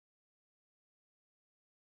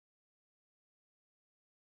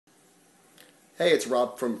Hey, it's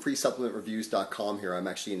Rob from freesupplementreviews.com here. I'm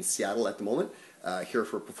actually in Seattle at the moment, here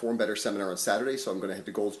for a Perform Better seminar on Saturday, so I'm going to head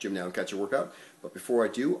to Gold's Gym now and catch a workout. But before I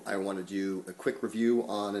do, I want to do a quick review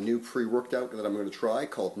on a new pre-workout that I'm going to try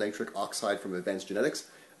called Nitric Oxide from Advanced Genetics.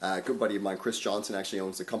 A good buddy of mine, Chris Johnson, actually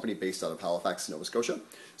owns a company based out of Halifax, Nova Scotia.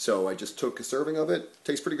 So I just took a serving of it.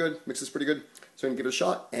 Tastes pretty good, mixes pretty good. So I'm going to give it a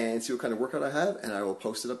shot and see what kind of workout I have, and I will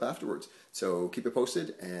post it up afterwards. So keep it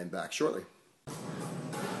posted and back shortly.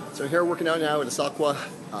 So here working out now at Asakwa,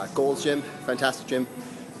 Gold's Gym, fantastic gym.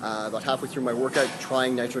 About halfway through my workout,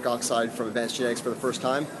 trying Nitric Oxide from Advanced Genetics for the first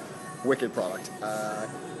time. Wicked product.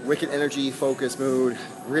 Wicked energy, focus, mood,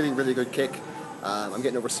 really good kick. I'm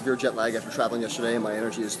getting over severe jet lag after traveling yesterday, and my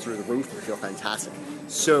energy is through the roof. I feel fantastic.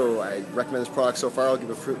 So I recommend this product so far. I'll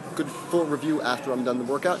give a good full review after I'm done the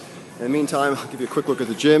workout. In the meantime, I'll give you a quick look at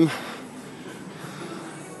the gym.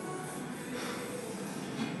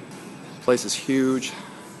 The place is huge.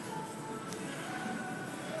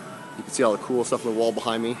 You can see all the cool stuff on the wall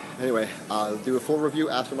behind me. Anyway, I'll do a full review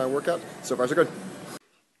after my workout. So far so good.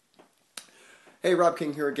 Hey, Rob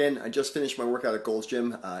King here again. I just finished my workout at Gold's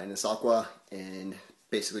Gym in Asakwa, and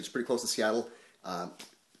basically just pretty close to Seattle.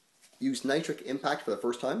 Used Nitric Impact for the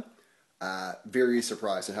first time. Very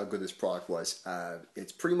surprised at how good this product was.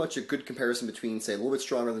 It's pretty much a good comparison between, say, a little bit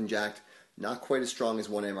stronger than Jacked, not quite as strong as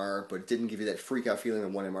 1MR, but it didn't give you that freak out feeling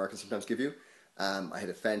that 1MR can sometimes give you. I had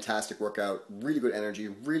a fantastic workout, really good energy,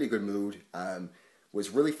 really good mood. Was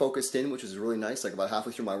really focused in, which was really nice. Like about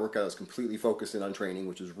halfway through my workout, I was completely focused in on training,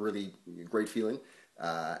 which was really a great feeling.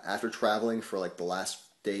 After traveling for like the last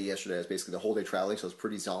day yesterday, I was basically the whole day traveling, so I was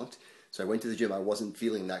pretty zonked. So I went to the gym, I wasn't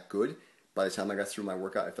feeling that good. By the time I got through my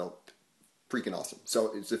workout, I felt freaking awesome.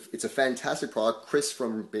 So it's a fantastic product. Chris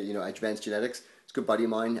from Advanced Genetics, it's a good buddy of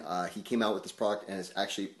mine. He came out with this product, and it's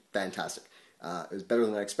actually fantastic. It was better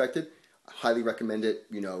than I expected. I highly recommend it.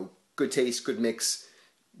 Good taste, good mix.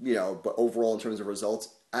 But overall in terms of results,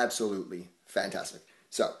 absolutely fantastic.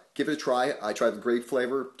 So give it a try. I tried the grape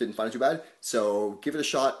flavor, didn't find it too bad. So give it a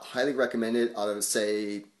shot. Highly recommend it. Out of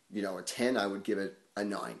say, a 10, I would give it a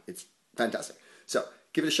 9. It's fantastic. So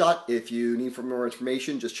give it a shot. If you need more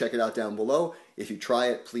information, just check it out down below. If you try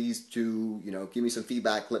it, please do, give me some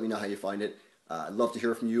feedback. Let me know how you find it. I'd love to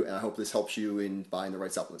hear from you, and I hope this helps you in buying the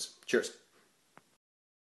right supplements. Cheers.